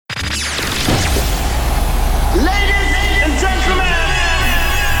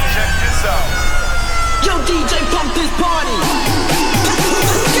DJ, pump this party.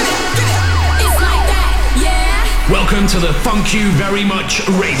 It's like that, yeah. Welcome to the Funk You Very Much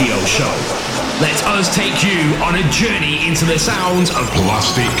radio show. Let us take you on a journey into the sounds of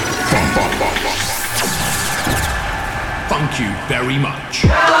Plastik. Funk you very much.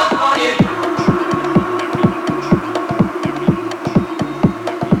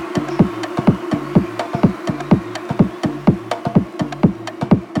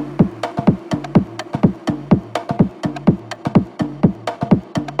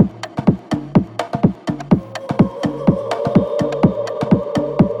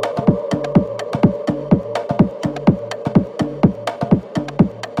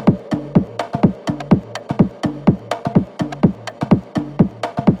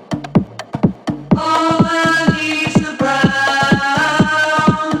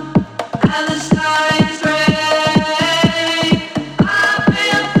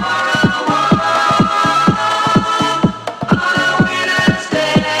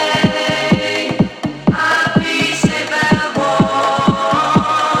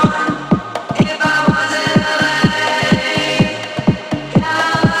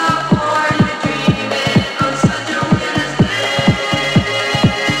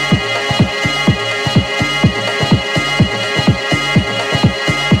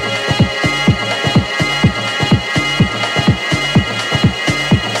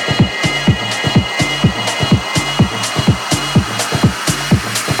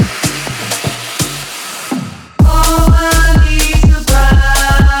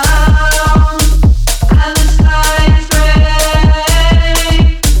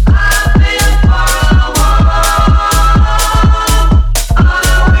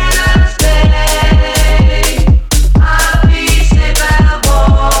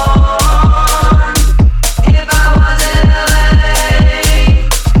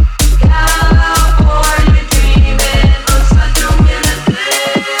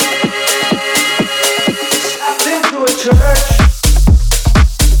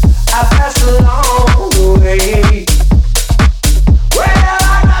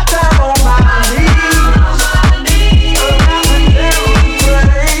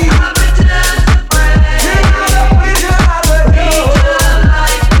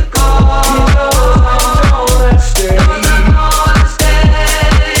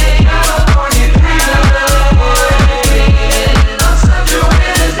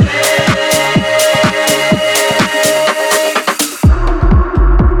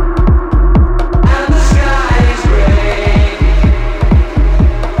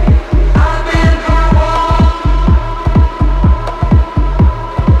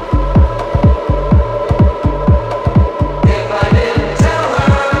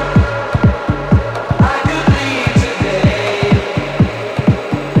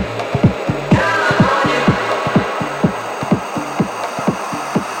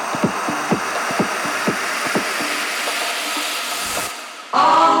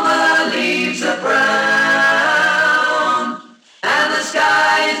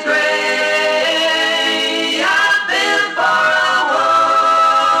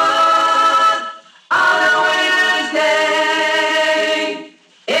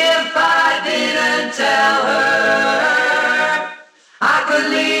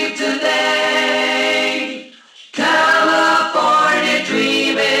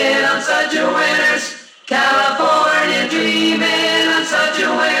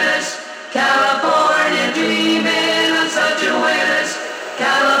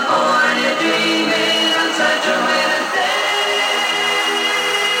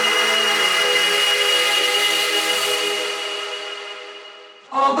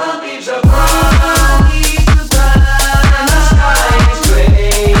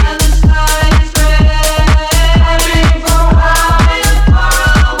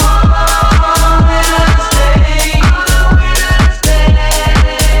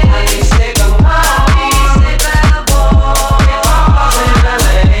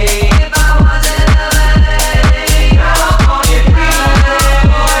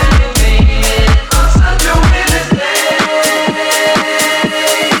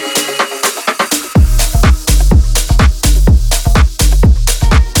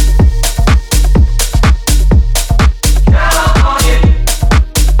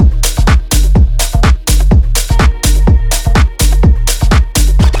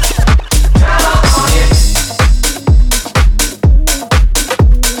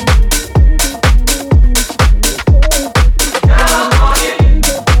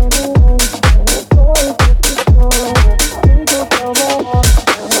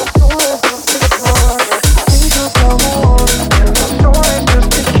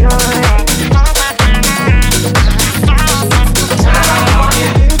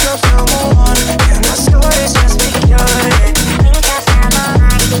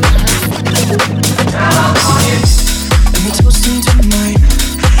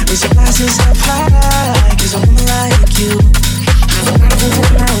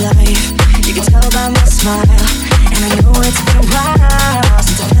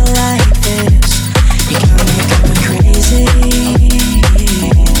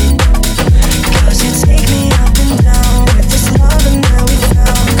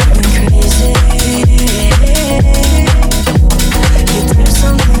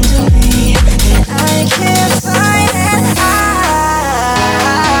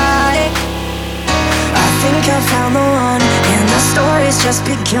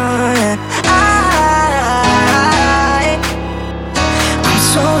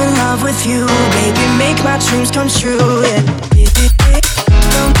 in love with you, baby, make my dreams come true, yeah.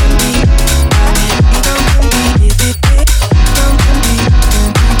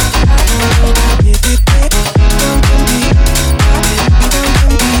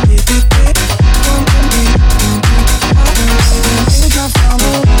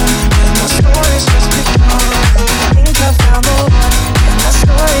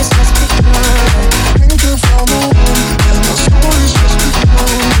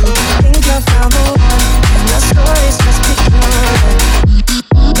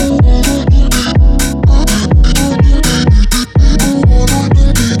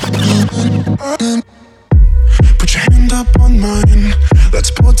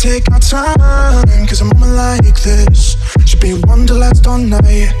 Take our time, cause a moment like this should be one to last all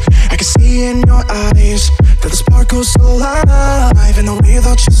night. I can see in your eyes that the sparkle's alive, and the way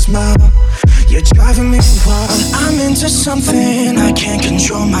that you smile, you're driving me wild. I'm into something, I can't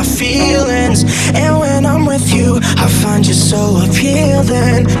control my feelings, and when I'm with you, I find you so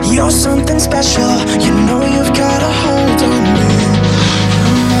appealing. You're something special, you know you've got a hold on me.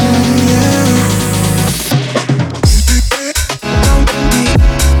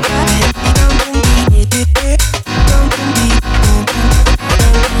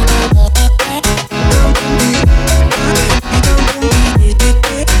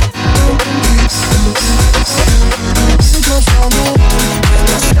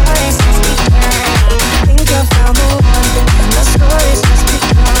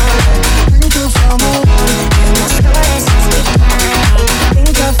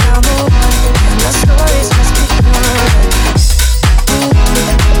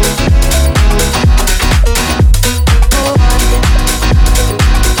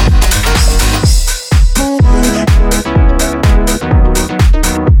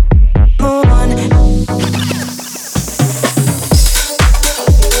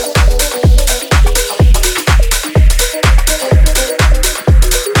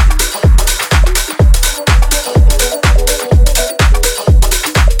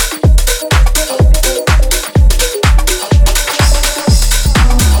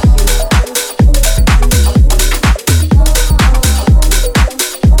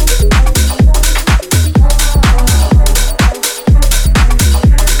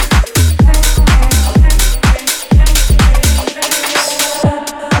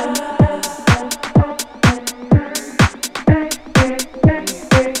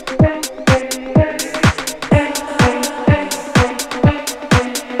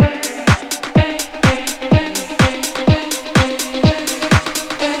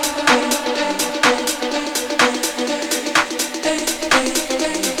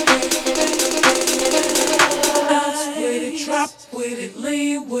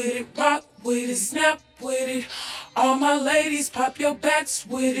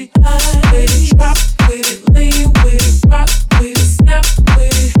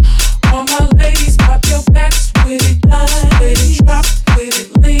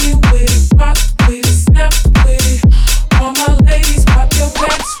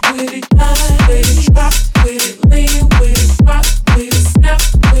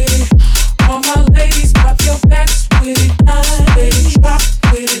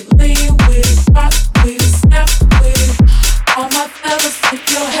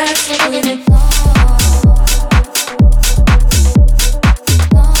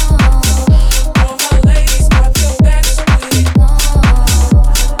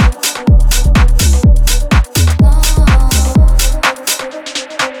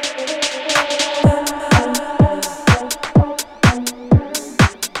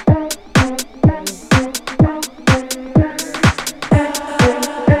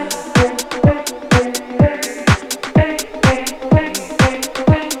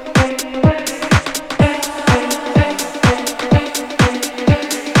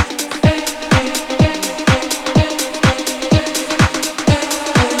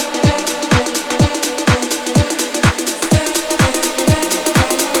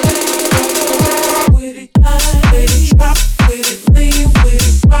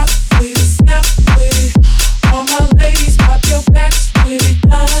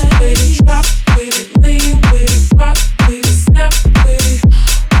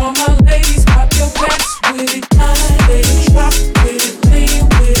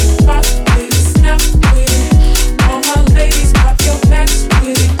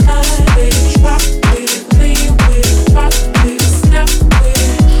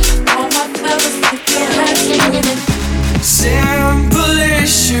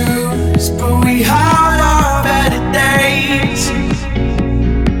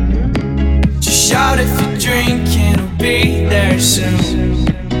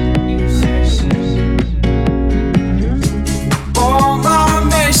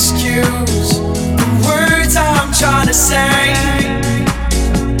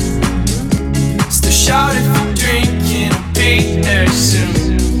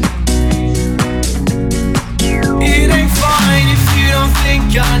 soon. It ain't fine if you don't think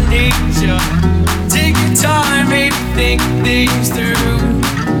I need you. Take your time, maybe think things through.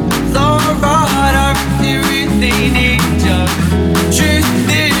 Alright, I really need you. Truth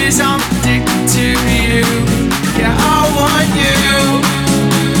is, I'm addicted to you. Yeah, I want you.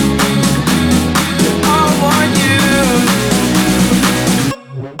 I want you.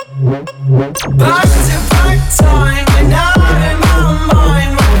 Back to back time, and out in my mind,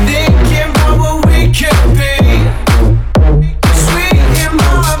 we're thinking about what we could be. Sweet in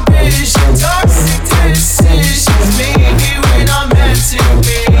my vision, toxic decisions, maybe we're not meant to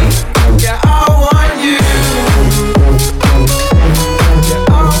be. Yeah, I want you. Yeah,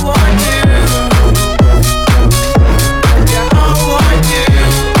 I want you. Yeah, I want you.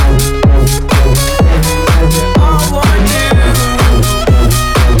 Yeah, I want you.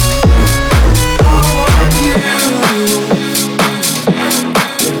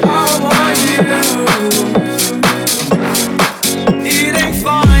 I want you. It ain't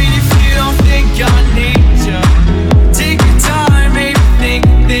fine if you don't think I need you. Take your time, maybe think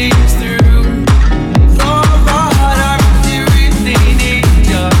things through. Alright, I really need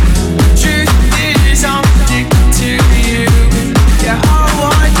you. Truth is, I'm addicted to you. Yeah, I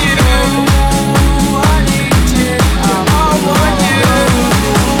want you. I need you. I want you.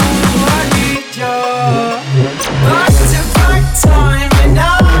 I need you. Back to back time, and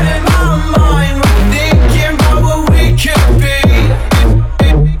out in my mind, we're thinking about what we could be.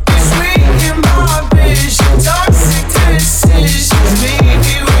 Sweet in my vision, toxic decisions,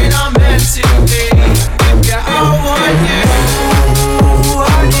 maybe we're not meant to be. Yeah, I want you.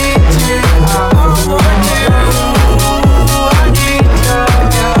 I need you. I want you. I need you.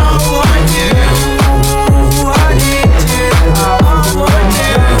 Yeah, I want you. I need you. I want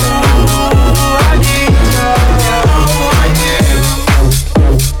you. I need you.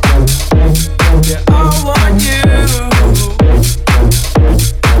 Yeah, I want you. Yeah, I want you.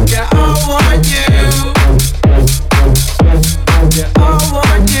 Yeah, I want you. Yeah, I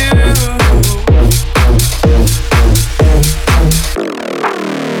want you.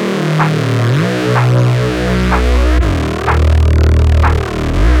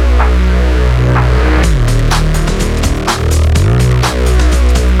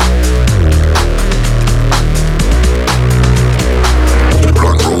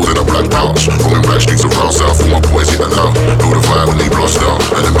 Blunt roll in a black pouch. Rolling back streets around south for my boys hit the loud. Know the vibe when they blast out.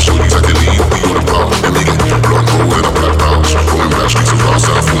 And let me show you exactly what we all about. Let me get blunt roll in a black pouch. Rolling back streets around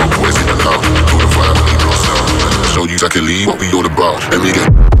south for my boys hit the loud. Know the vibe when they blast out. And let me show you exactly what we all about. Let me get.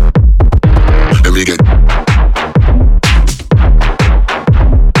 Let me get.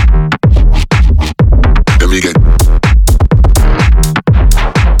 Let me get.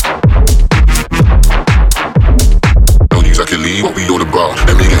 Know exactly what we all about.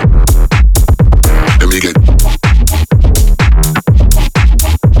 Let me get. Let me get.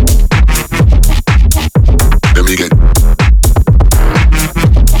 Let me get.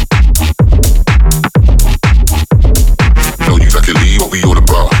 Know exactly what we all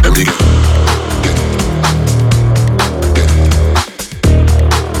about. Let me get.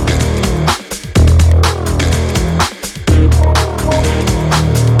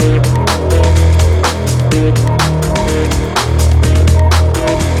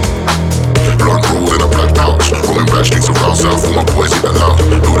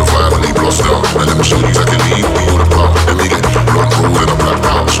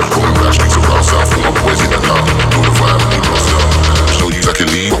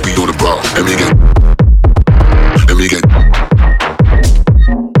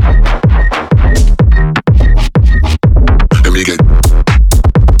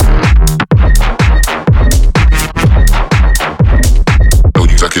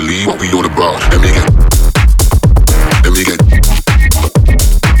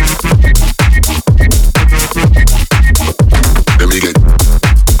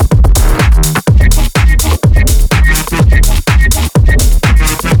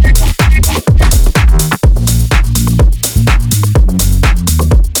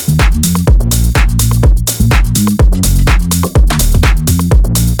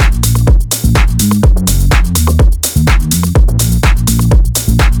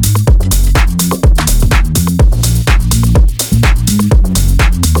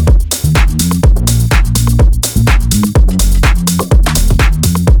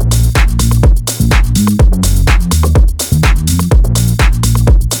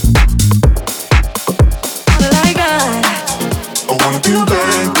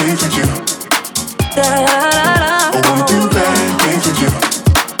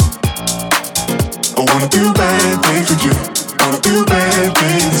 bad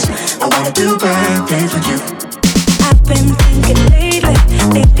things. I wanna do bad things with you. I've been thinking lately,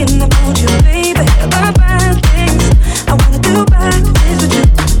 thinking about you, baby. About bad things. I wanna do bad things with you.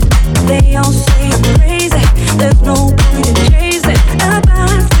 They all say I'm crazy. There's no point in chasing a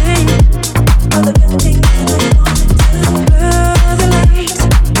bad thing. All the good things I know you want it to. Blur the lights,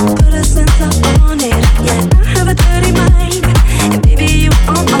 put a sensor on it. Yeah, I have a dirty mind, and baby you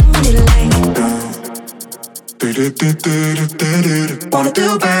are on it like. Wanna do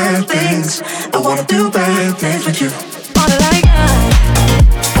bad things. I wanna do bad things with you. On it like I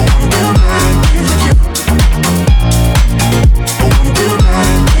wanna do bad things with you. I wanna do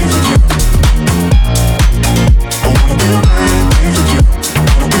bad things with you. I wanna do bad things with you.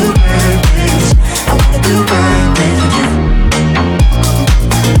 I wanna do bad things. I wanna do bad things with you.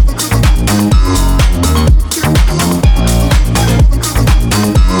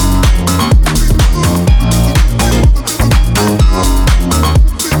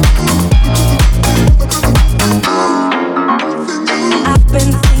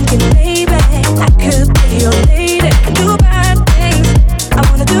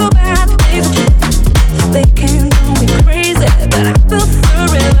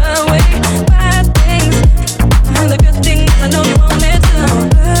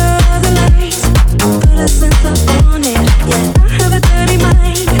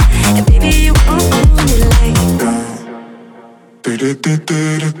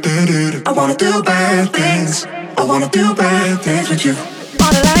 I wanna do bad things. I wanna do bad things with you.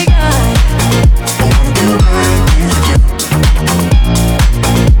 on it like I wanna do bad things with you.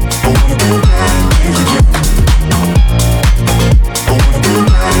 I wanna do bad things with you. I wanna do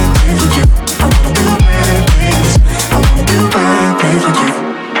bad things with you. I wanna do bad things. I wanna do bad things with you.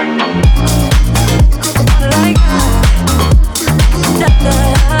 on it like I da, da,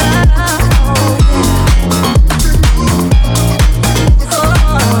 da, oh,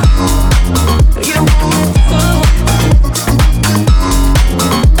 yeah. Oh, you want it to.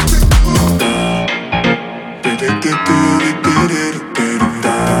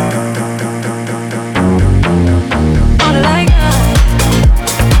 On it like I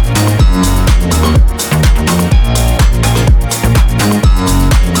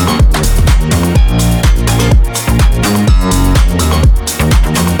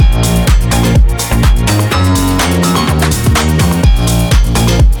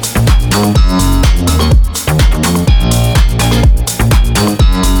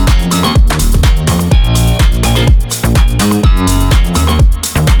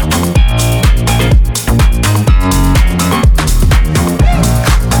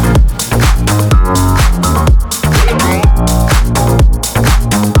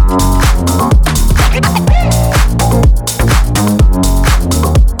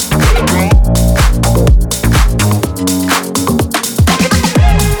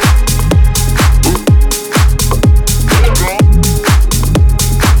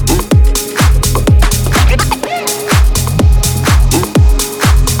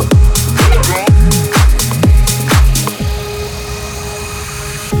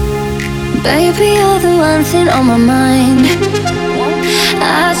Baby, you're the one thing on my mind.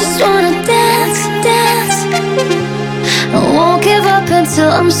 I just wanna dance, dance. I won't give up until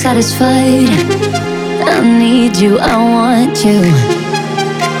I'm satisfied. I need you, I want you.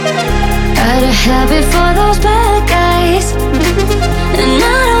 Got a habit for those bad guys, and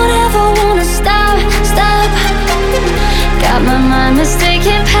I don't ever wanna stop, stop. Got my mind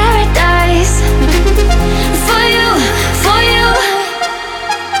mistaken paradise. For you, for you.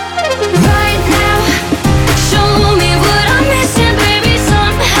 Right now, show me what I'm missing, baby,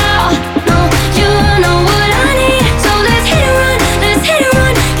 somehow. No, you know what I need, so let's hit and run, let's hit and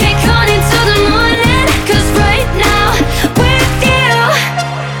run. Kick on into the morning, 'cause right now, with you,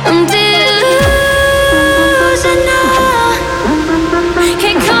 I'm delusional.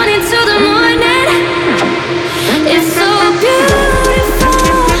 Kick on into the morning, it's so beautiful.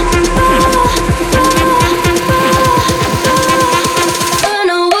 I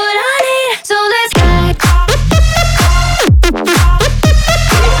know what I need, so let's ride.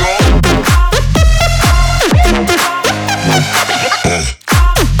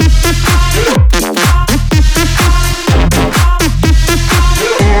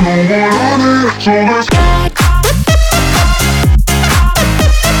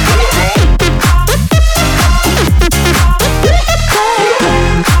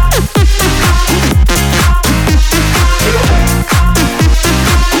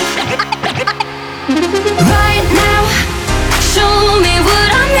 Right now, show me what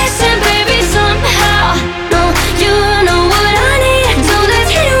I'm missing, baby, somehow. No, you know what I need, so let's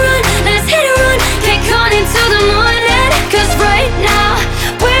hit and run, let's hit and run. Kick on into the morning, 'cause right now,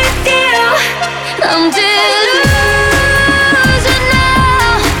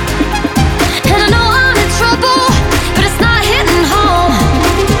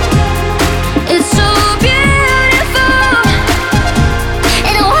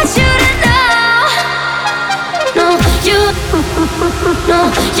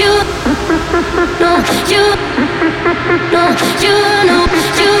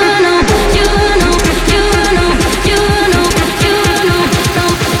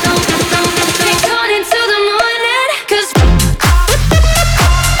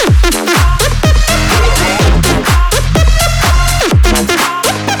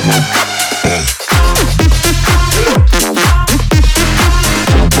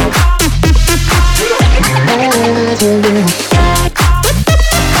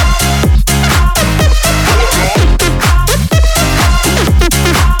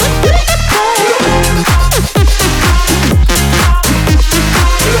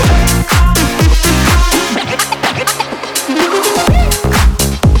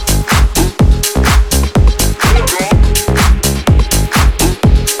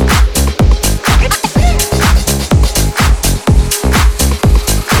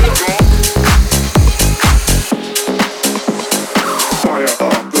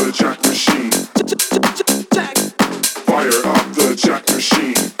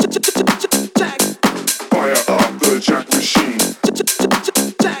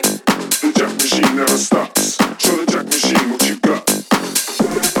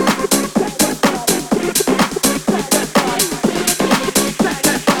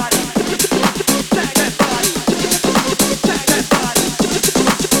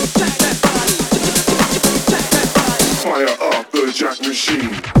 Fire up the jack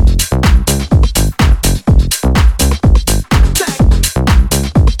machine.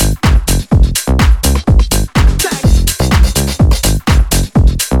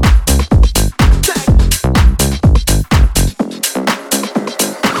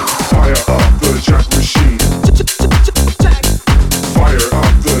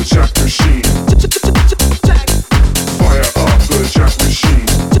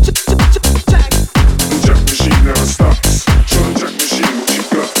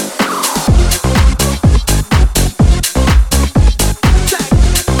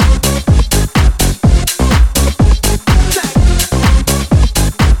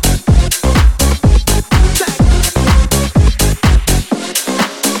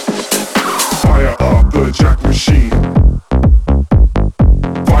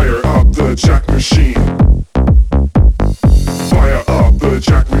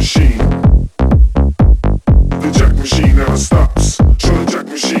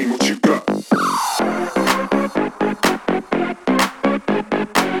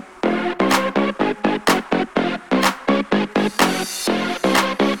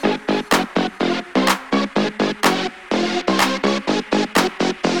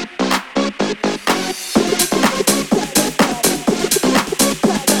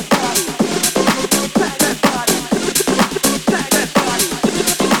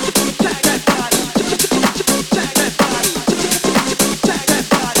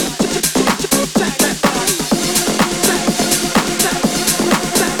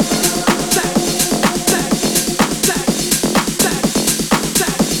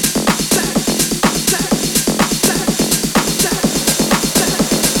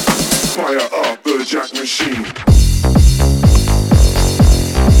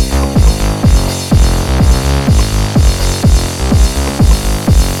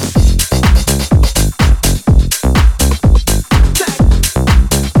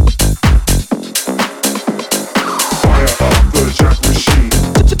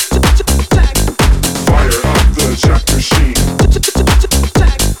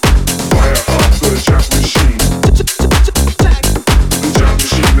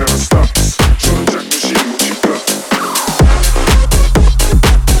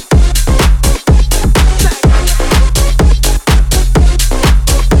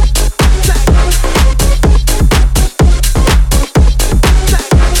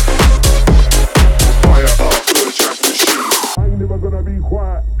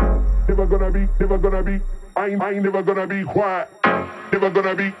 I ain't never gonna be quiet. Never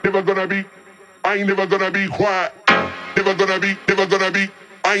gonna be, never gonna be. I ain't never gonna be quiet. Never gonna be, never gonna be.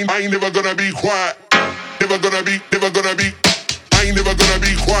 I ain't never gonna be quiet. Never gonna be, never gonna be. I ain't never gonna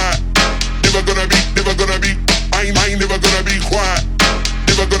be quiet. Never gonna be, never gonna be. I ain't never gonna be quiet.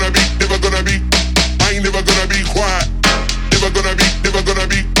 Never gonna be, never gonna be. I ain't never gonna be quiet. Never gonna be, never gonna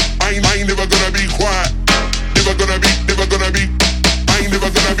be. I ain't never gonna be quiet. Never gonna be, never gonna be. I ain't never gonna be quiet. Never gonna be, never gonna be. I ain't never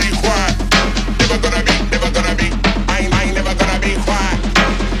gonna be quiet. Never gonna be, never gonna be. I ain't never gonna be quiet.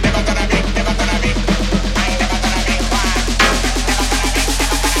 Never gonna be.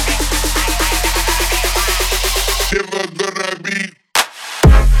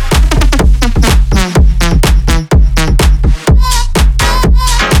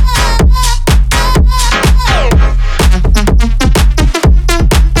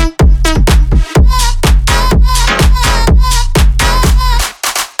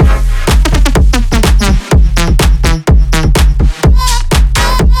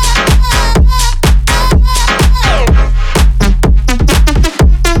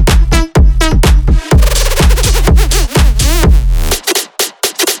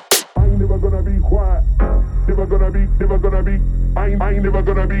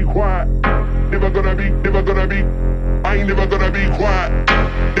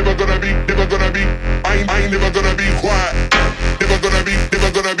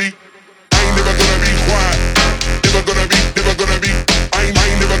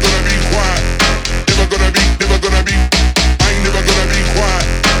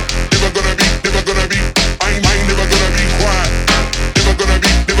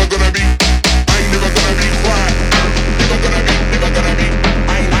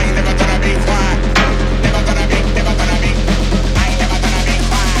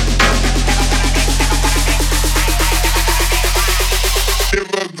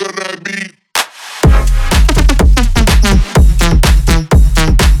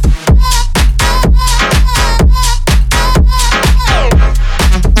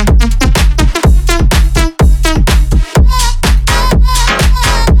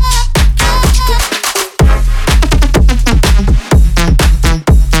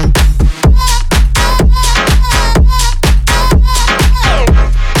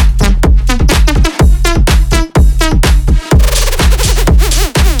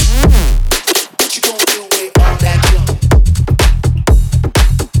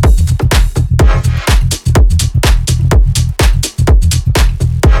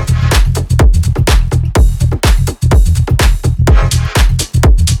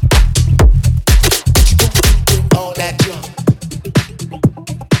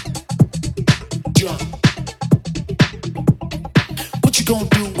 junk? What you gonna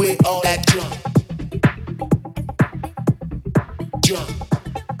do with all that junk? Junk.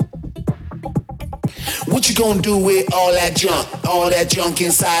 What you gonna do with all that junk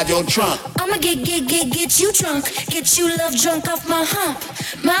inside your trunk? I'ma get you drunk, get you love drunk off my hump,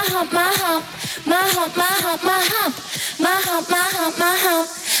 my hump, my hump, my hump, my hump, my hump, my hump, my hump, my hump,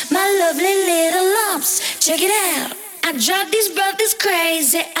 my lovely little lumps. Check it out. I drive these brothers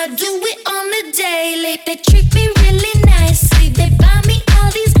crazy. I do it on the daily. They treat me really nicely. They buy me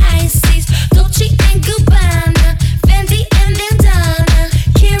all these ices, Dolce and Gabbana, Fendi and Bandana.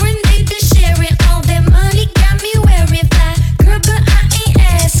 Karen, they be sharing all their money, got me wearing fly. Girl, but I ain't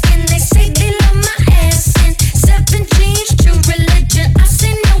asking. They say they love my ass and 7 jeans, true religion. I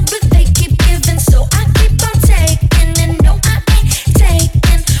say no, but they keep giving, so I keep on taking. And no, I ain't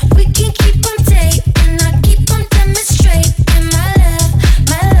taking. We can keep on dating. I keep on demonstrating my love,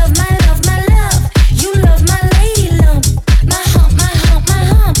 my love, my love, my love. You love my lady lump, my hump, my hump, my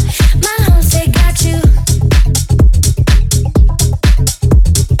hump, my hump. They got you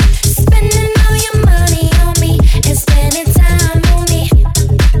spending all your money on me and spending time on me.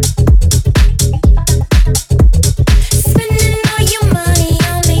 Spending all your money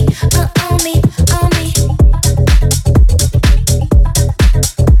on me, on me, on me.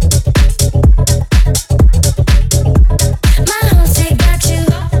 My humps, they got you.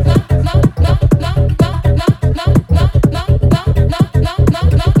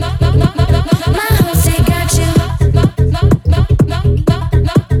 My humps, they got you.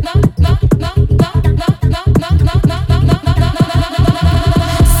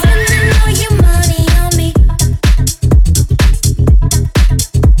 Spending all your money on me.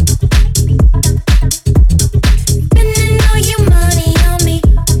 Spending all your money on me.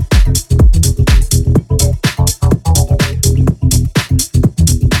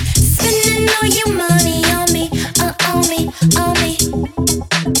 Spending all your money on me, on me, on me.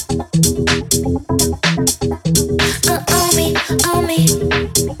 On me, on me.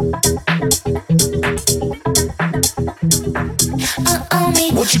 On me.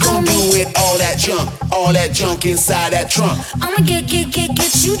 What you gonna do with all that junk inside that trunk? I'ma get you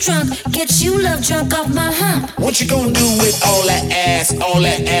drunk, get you love drunk off my hump. What you gonna do with all that ass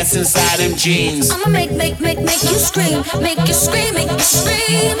inside them jeans? I'ma make you scream, make you scream, make you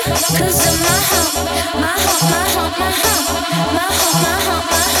scream. Cause of my hump, my hump, my hump, my hump, my hump, my hump,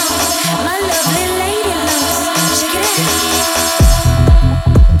 my hump, my lovely lady lumps. Check it out.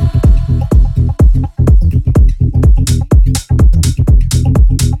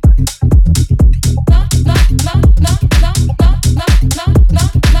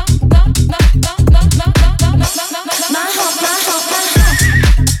 My hump, my hump, my hump.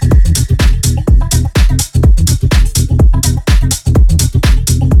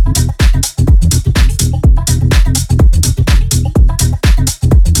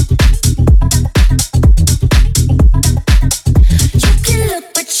 You can look,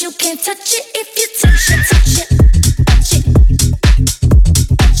 but you can't touch it if you touch it, touch it, touch it,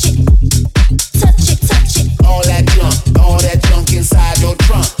 touch it, touch it, touch it. All that junk inside your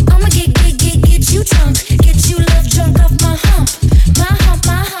trunk. I'ma get you drunk, get you love drunk off my hump, my hump,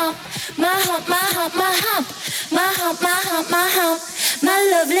 my hump, my hump, my hump, my hump, my hump, my hump, my hump, my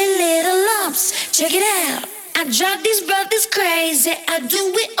lovely little lumps. Check it out. I drive these brothers crazy. I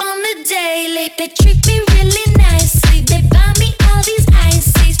do it on the daily. They treat me really nicely. They buy me all these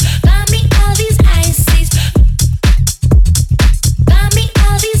ices, buy me all these ices, buy me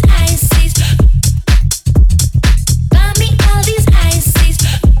all these ices, buy me all these ices.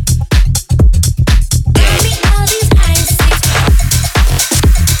 Buy me all these ices.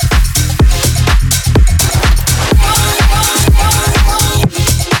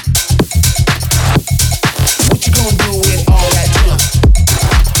 What you gonna do with all that junk?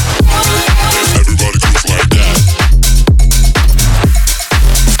 Everybody goes like that.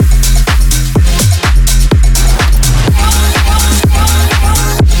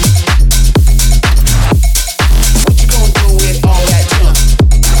 What you gonna do with all that junk?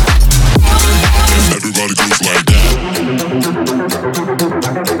 Everybody goes like that.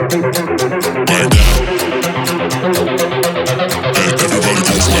 Like that. And everybody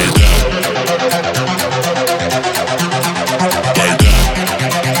goes like that. Like that.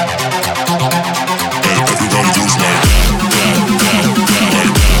 And everybody goes like that.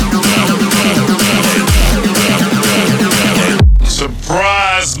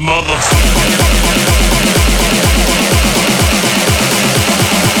 Surprise, motherfucker.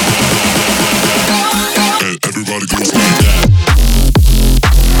 And everybody goes like that.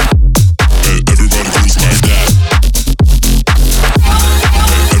 And everybody goes like that.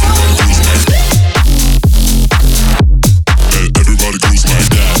 And everybody goes like that.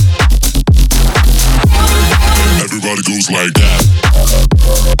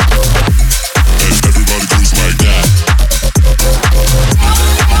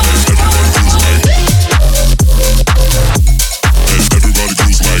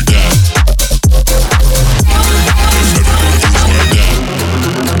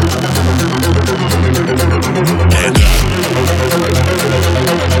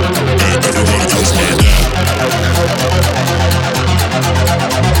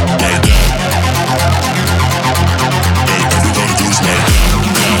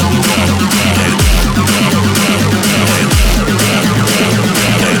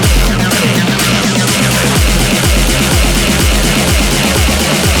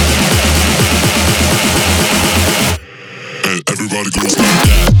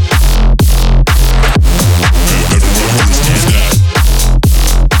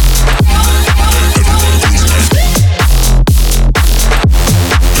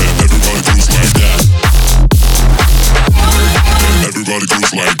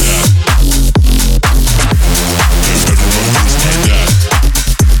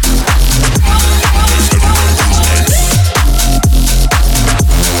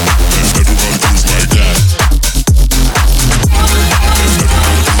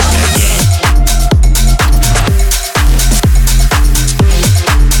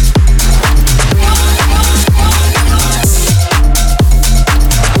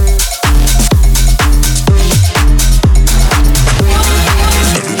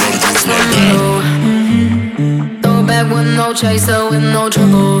 chaser with no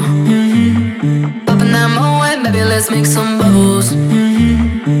trouble. Popping that Moet, baby, let's make some bubbles.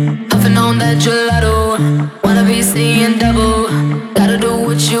 Puffing on that gelato, wanna be seeing double. Gotta do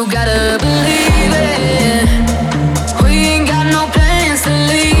what you gotta believe it. We ain't got no plans to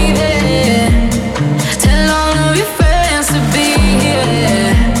leave it. Tell all of your friends to be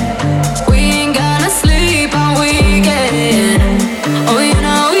here. We ain't gonna sleep all weekend. Oh, you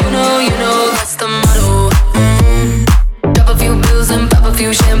know, that's the motto. Drop a few bills and pop a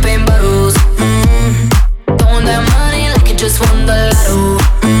few champagne bottles. Throwing that money like you just won the lotto.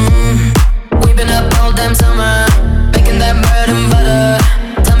 We've been up all damn summer, making that bread and butter.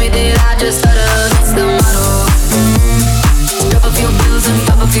 Tell me, did I just stutter? That's the motto. Drop a few bills and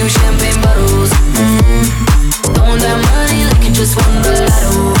pop a few champagne bottles. Throwing that money like you just won the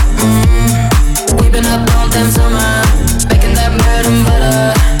lotto. We've been up all damn summer, making that bread and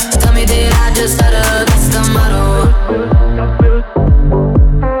butter. Tell me, did I just stutter? That's the motto.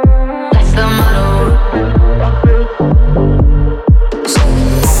 That's the motto.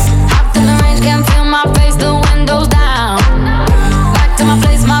 Hopped in the range, can't feel my face, the windows down. Back to my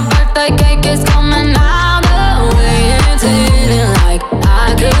place, my birthday cake is coming out the way. It's hitting like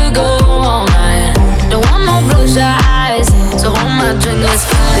I could go all night. Don't want no bloodshot eyes, so hold my drink, let's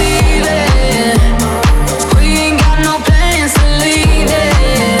leave it. We ain't got no plans to leave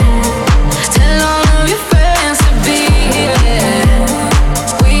it. Tell all of your friends to be here.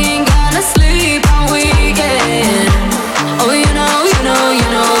 We ain't gonna sleep all weekend. Oh, you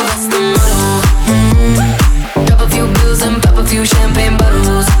know, that's the motto. Drop a few bills and pop a few champagne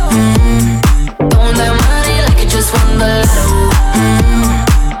bottles. Throwing that money like you just won the lotto.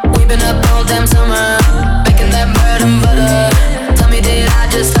 We've been up all damn summer, making that bread and butter. Tell me, did I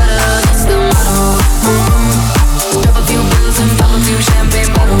just stutter? That's the motto. Drop a few bills and pop a few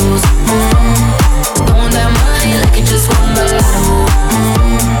champagne bottles. Throwing that money like you just won the lotto.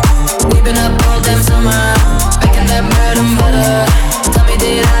 We've been up all damn summer, making that bread and butter. Tell me,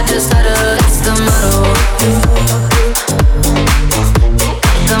 did I just stutter? That's the motto.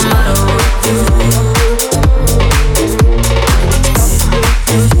 The motto.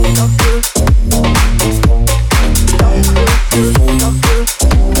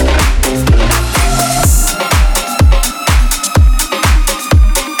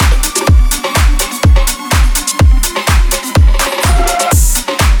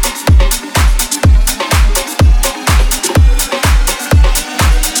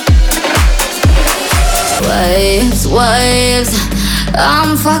 Waves,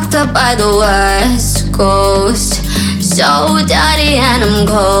 I'm fucked up by the West Coast. So dirty and I'm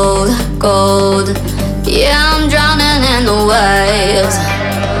cold. Yeah, I'm drowning in the waves.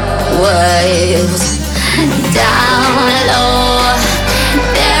 Down low,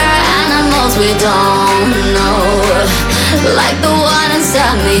 there are animals we don't know, like the one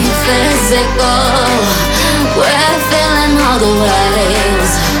inside me, physical. We're feeling all the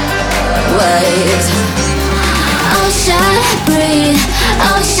waves. Ocean breathe,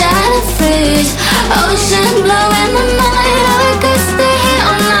 ocean freeze, ocean blowing the night. I could stay here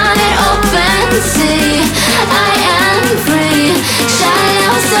all night, open sea. I am free, shining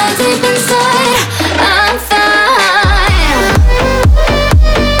out so deep inside. I'm fine.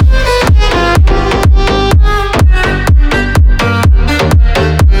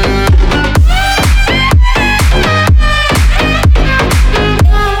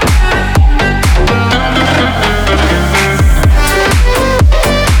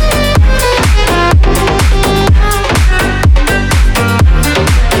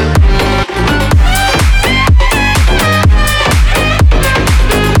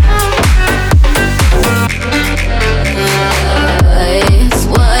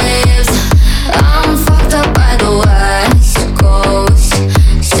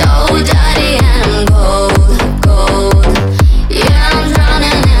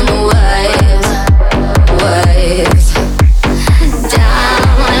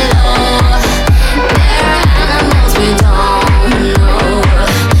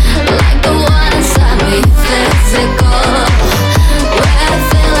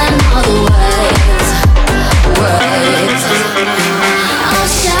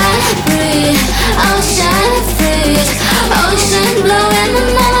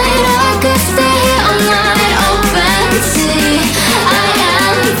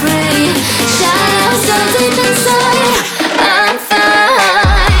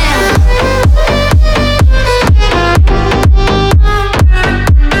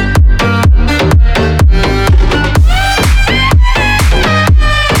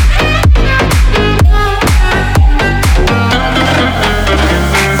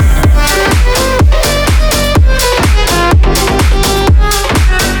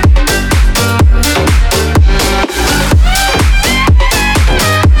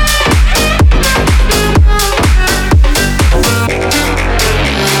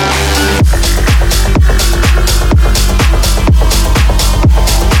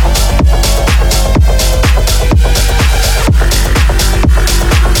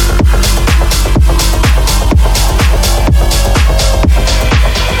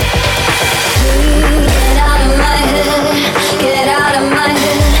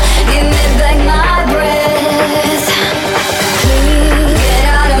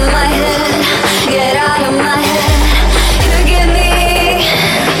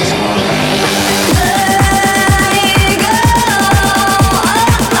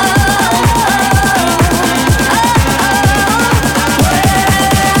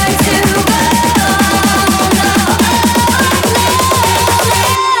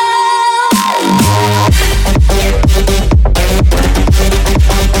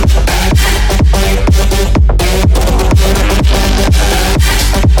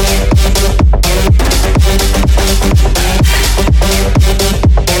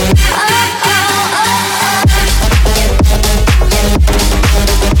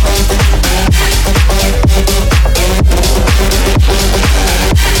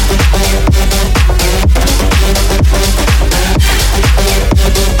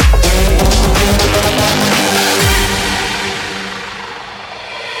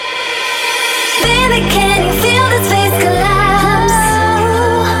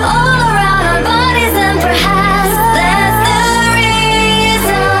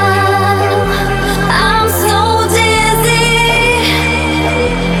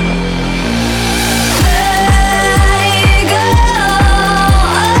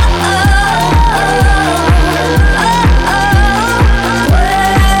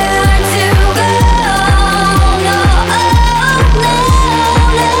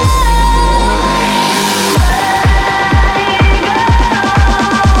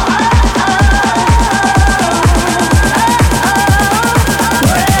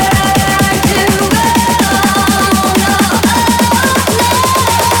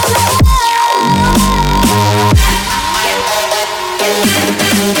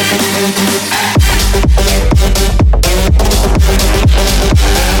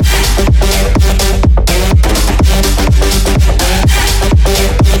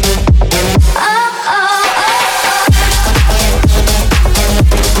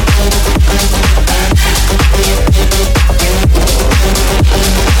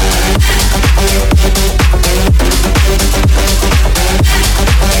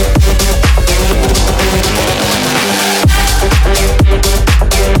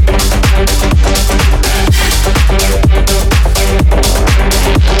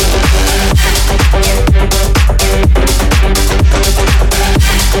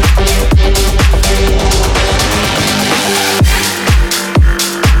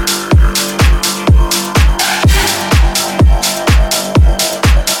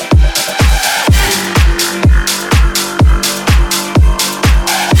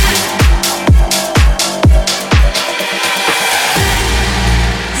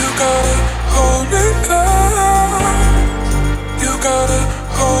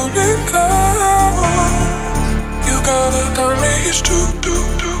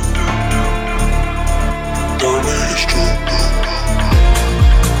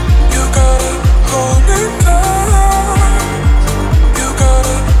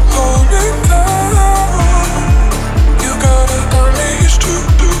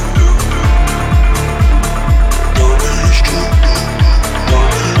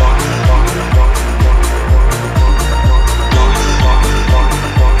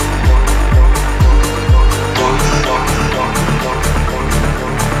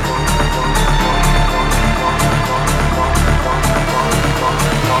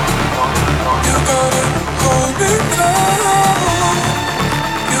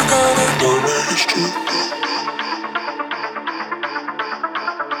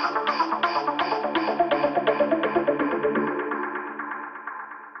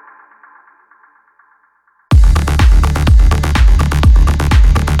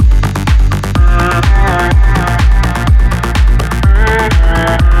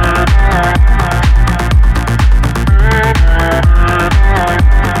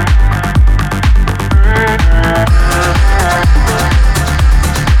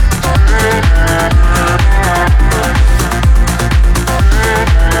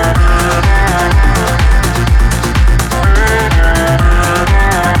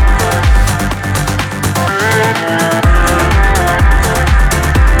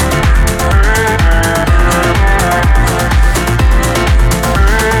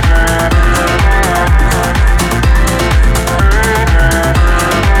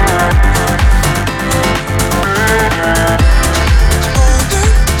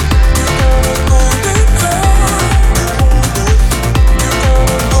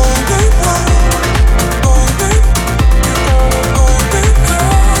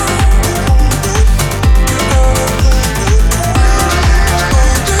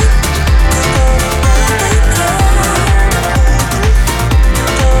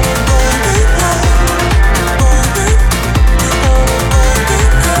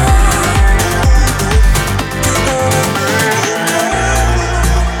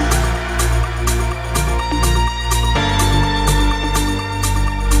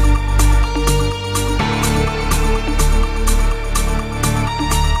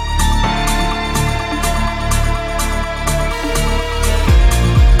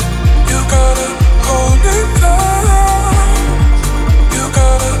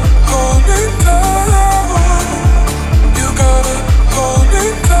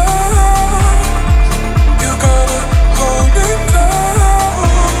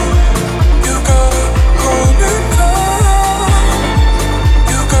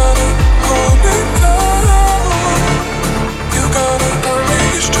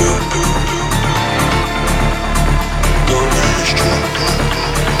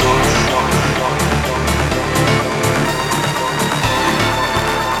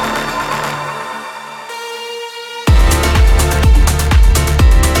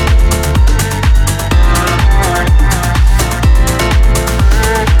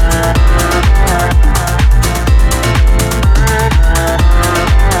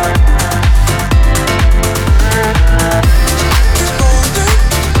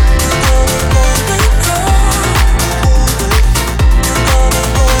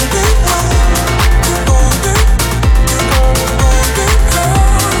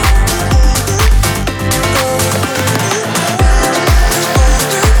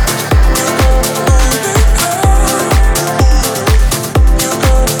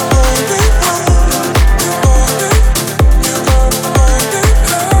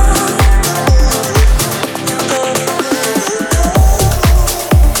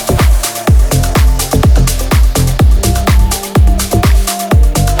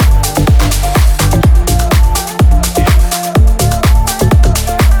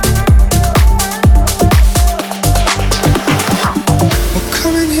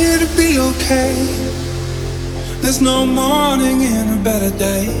 no morning in a better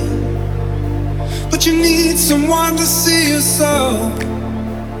day, but you need someone to see you so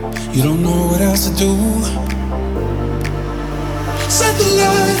you don't know what else to do. Set the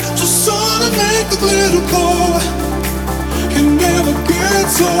light just sort of make the glitter pour. You never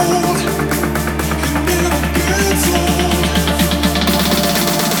get old. You never get old.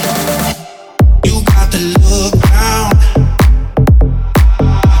 You got to look down.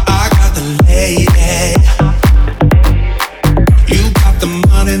 I got the lady. You got the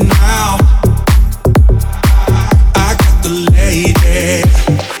money now. I got the lady.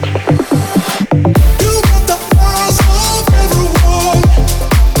 You got the eyes of everyone.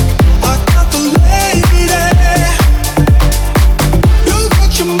 I got the lady. You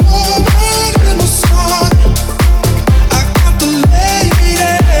got your moment in the sun. I got the lady.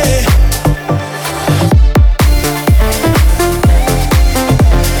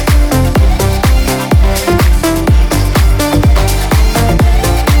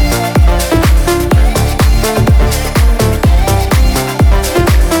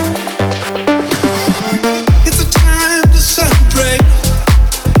 It's a time to celebrate,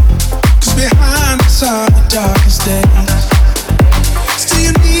 'cause behind us are the darkest days. Still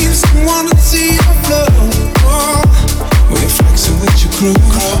you need someone to see your flow. We're flexing with your crew.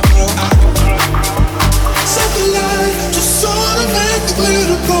 Set the light just sort of make the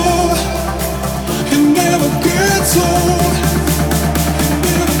glitter pour. It never gets old. It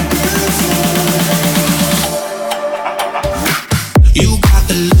never gets old. You got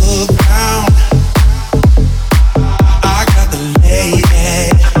to look down. I got the lady.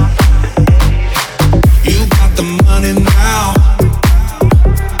 You got the money now.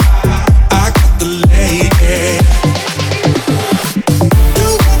 I got the lady. You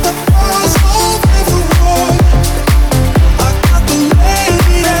got the eyes of everyone. I got the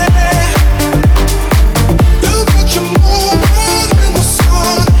lady. You got your moment in the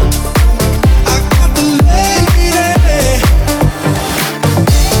sun. I got the lady.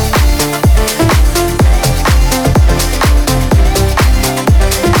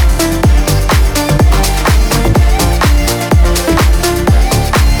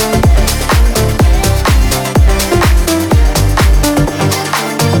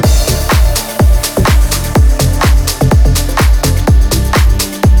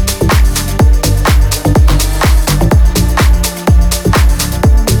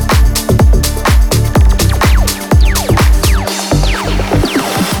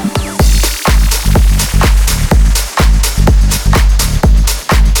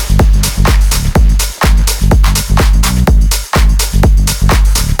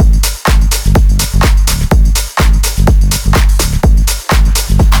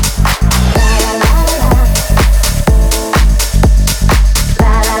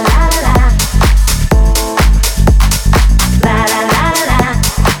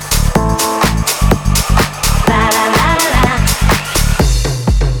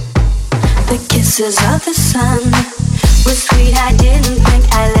 The kisses of the sun were sweet, I didn't think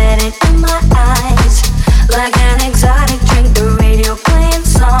I let it in my eyes. Like an exotic drink, the radio playing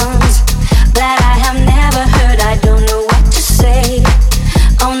songs that I have never heard, I don't know what to say.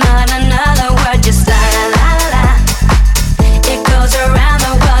 Oh, not another word, just la la la la. It goes around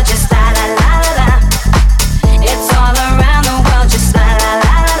the world, just la la la la. It's all around the world, just la la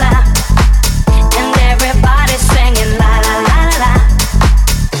la la. And everybody's singing la la la la.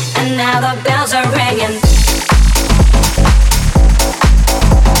 And now the bells are ringing.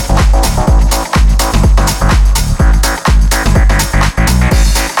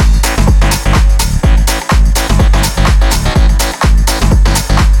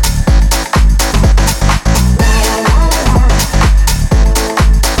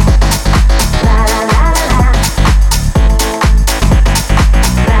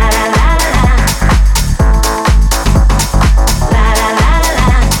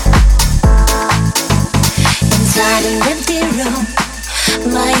 Inside an empty room,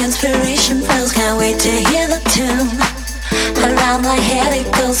 my inspiration flows, can't wait to hear the tune. Around my head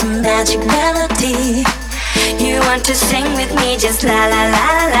it goes a magic melody. You want to sing with me, just la la la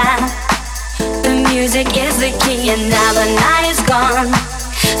la. The music is the key and now the night is gone.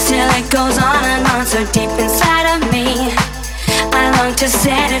 Still it goes on and on, so deep inside of me. I long to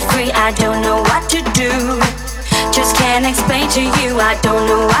set it free, I don't know what to do. Just can't explain to you, I don't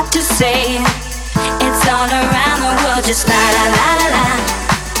know what to say. It's all around the world, just la la la la la.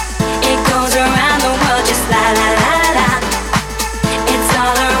 It goes around the world, just la la la la la. It's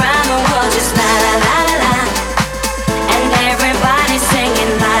all around the world, just la la la la la. And everybody's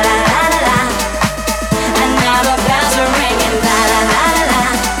singing la la la la la. And now the bells are ringing la la la la la.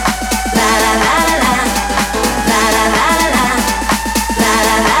 La la la la la. La la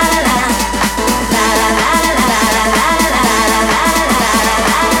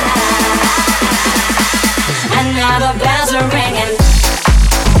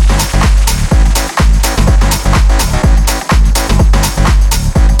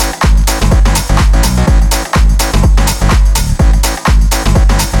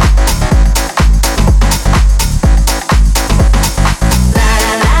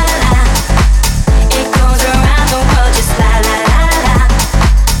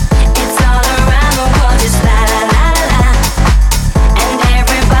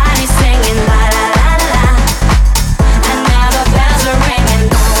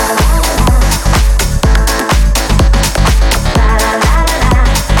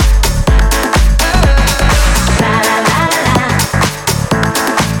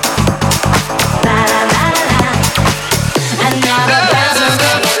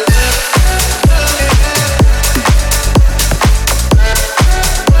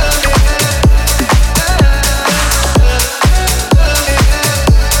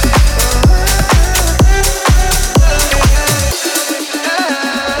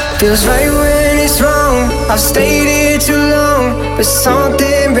Feels right when it's wrong. I've stayed here too long, but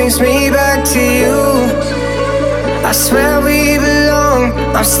something brings me back to you. I swear we belong.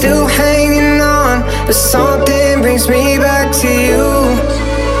 I'm still hanging on, but something brings me back to you.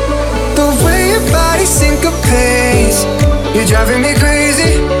 The way your body syncopates, you're driving me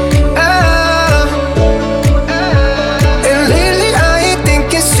crazy. And lately I ain't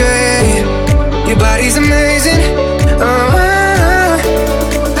thinking straight. Your body's amazing.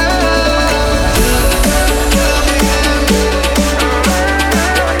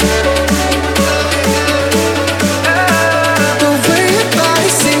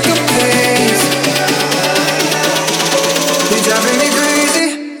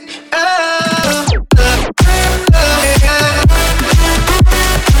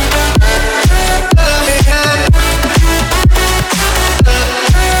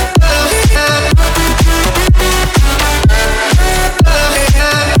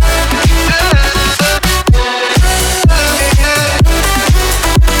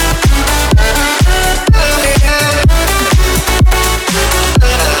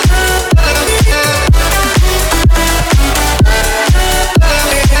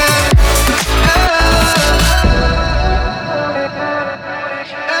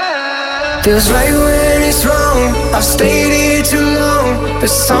 Feels right when it's wrong. I've stayed here too long, but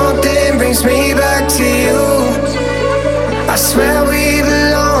something brings me back to you. I swear we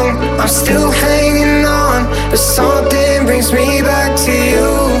belong. I'm still hanging on, but something brings me back to you.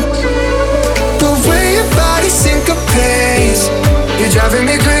 The way your body syncopates, you're driving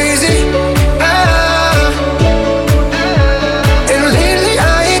me crazy. And lately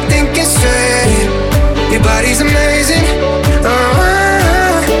I ain't thinking straight. Your body's amazing. Oh